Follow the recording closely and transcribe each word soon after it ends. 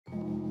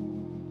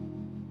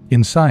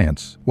In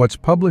science, what's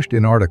published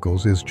in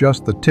articles is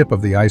just the tip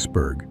of the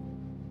iceberg.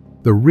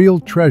 The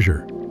real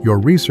treasure, your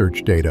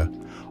research data,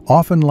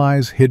 often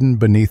lies hidden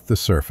beneath the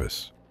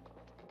surface.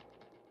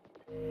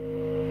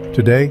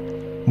 Today,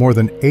 more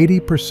than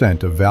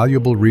 80% of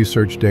valuable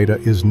research data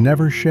is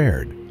never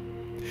shared.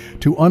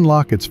 To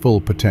unlock its full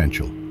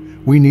potential,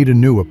 we need a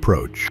new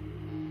approach.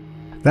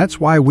 That's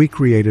why we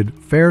created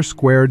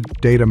FAIR²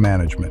 Data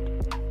Management.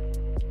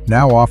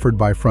 Now offered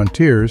by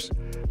Frontiers,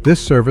 this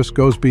service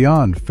goes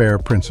beyond FAIR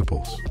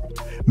principles,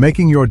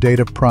 making your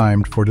data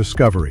primed for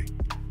discovery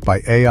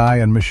by AI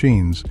and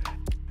machines,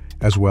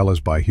 as well as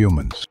by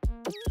humans.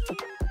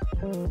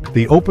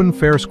 The open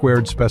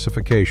FAIR²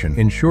 specification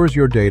ensures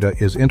your data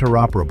is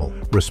interoperable,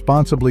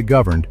 responsibly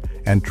governed,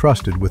 and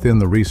trusted within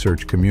the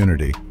research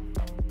community.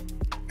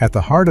 At the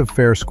heart of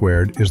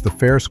FAIR² is the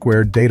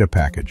FAIR² Data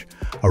Package,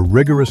 a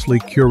rigorously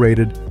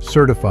curated,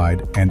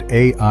 certified, and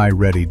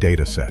AI-ready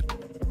dataset.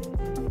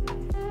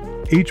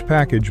 Each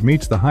package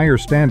meets the higher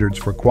standards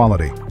for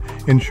quality,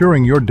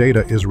 ensuring your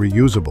data is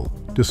reusable,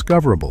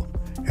 discoverable,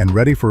 and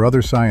ready for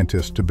other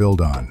scientists to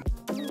build on.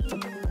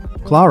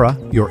 Clara,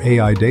 your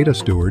AI data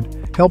steward,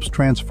 helps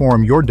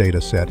transform your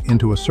dataset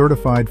into a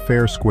certified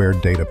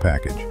FAIR² data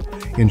package,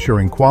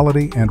 ensuring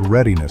quality and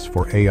readiness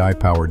for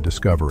AI-powered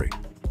discovery.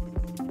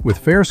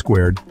 With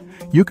FAIR²,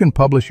 you can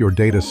publish your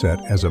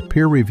dataset as a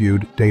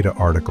peer-reviewed data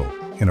article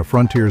in a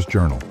Frontiers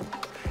journal.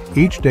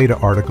 Each data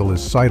article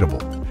is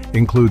citable,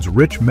 includes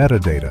rich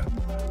metadata,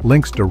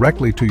 links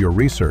directly to your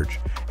research,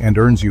 and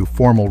earns you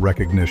formal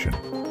recognition,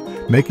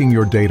 making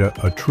your data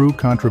a true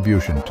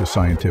contribution to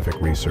scientific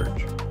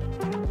research.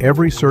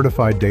 Every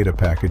certified data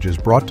package is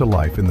brought to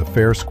life in the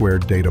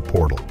FAIR² Data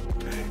Portal.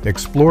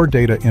 Explore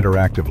data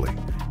interactively,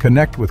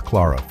 connect with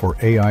Clara for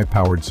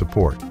AI-powered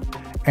support,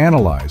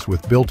 analyze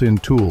with built-in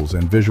tools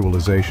and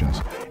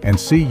visualizations, and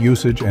see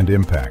usage and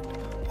impact,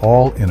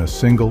 all in a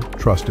single,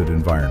 trusted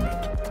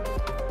environment.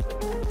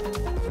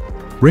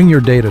 Bring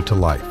your data to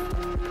life.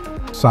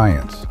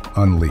 Science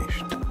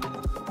Unleashed.